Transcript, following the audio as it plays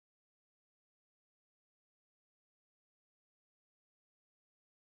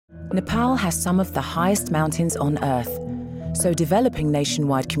Nepal has some of the highest mountains on Earth, so developing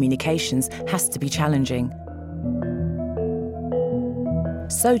nationwide communications has to be challenging.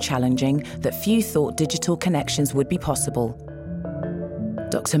 So challenging that few thought digital connections would be possible.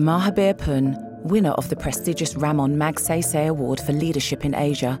 Dr. Mahabir Pun, winner of the prestigious Ramon Magsaysay Award for Leadership in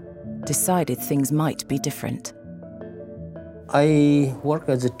Asia, decided things might be different. I worked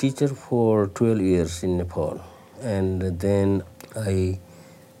as a teacher for 12 years in Nepal, and then I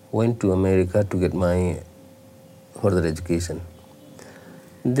went to America to get my further education.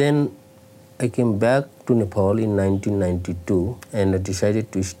 Then I came back to Nepal in 1992 and I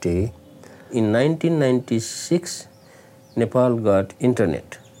decided to stay. In 1996, Nepal got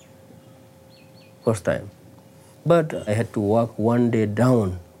internet, first time. But I had to walk one day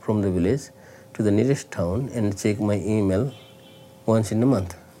down from the village to the nearest town and check my email once in a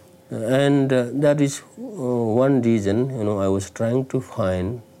month. And that is one reason, I was trying to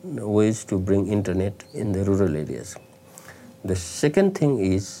find ways to bring internet in the rural areas. The second thing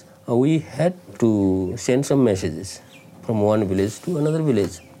is we had to send some messages from one village to another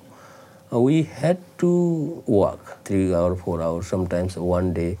village. We had to walk 3 hours, 4 hours, sometimes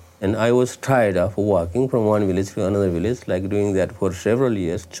one day. And I was tired of walking from one village to another village, like doing that for several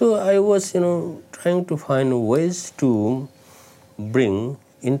years. So I was, trying to find ways to bring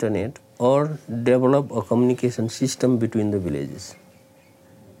internet or develop a communication system between the villages.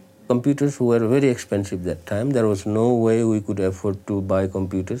 Computers were very expensive that time. There was no way we could afford to buy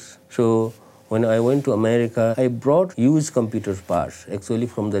computers. So when I went to America, I brought used computer parts, actually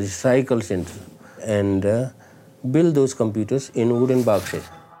from the recycle center, and built those computers in wooden boxes.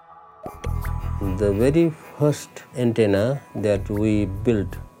 The very first antenna that we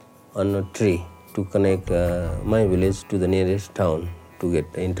built on a tree to connect my village to the nearest town to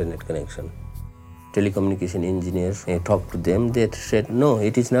get the internet connection. Telecommunication engineers, I talked to them, they said, no,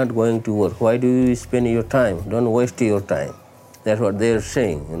 it is not going to work. Why do you spend your time? Don't waste your time. That's what they're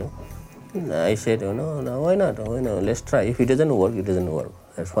saying, I said, no, why not? Let's try. If it doesn't work, it doesn't work.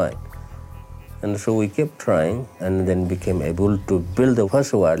 That's fine. And so we kept trying and then became able to build the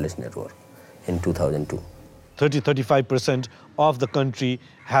first wireless network in 2002. 30-35% of the country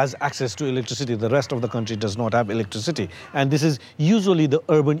has access to electricity. The rest of the country does not have electricity. And this is usually the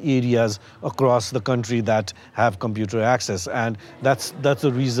urban areas across the country that have computer access. And that's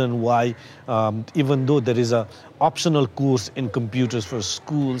the reason why, even though there is an optional course in computers for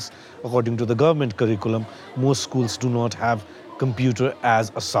schools, according to the government curriculum, most schools do not have computer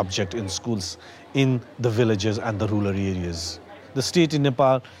as a subject in schools in the villages and the rural areas. The state in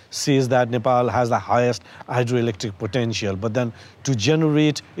Nepal says that Nepal has the highest hydroelectric potential, but then to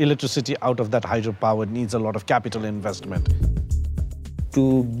generate electricity out of that hydropower needs a lot of capital investment.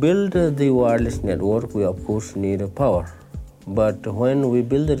 To build the wireless network, we of course need a power. But when we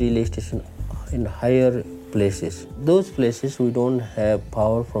build the relay station in higher places, those places we don't have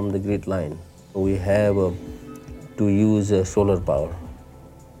power from the grid line. We have to use solar power.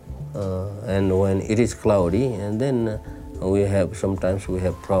 And when it is cloudy, and then sometimes we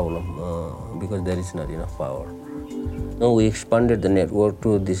have problem because there is not enough power. Now we expanded the network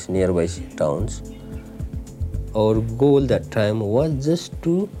to these nearby towns. Our goal that time was just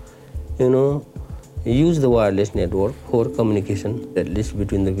to, use the wireless network for communication, at least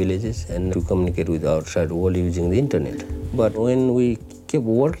between the villages, and to communicate with the outside world using the internet. But when we kept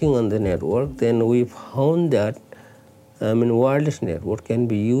working on the network, then we found that wireless network can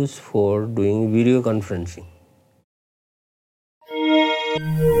be used for doing video conferencing.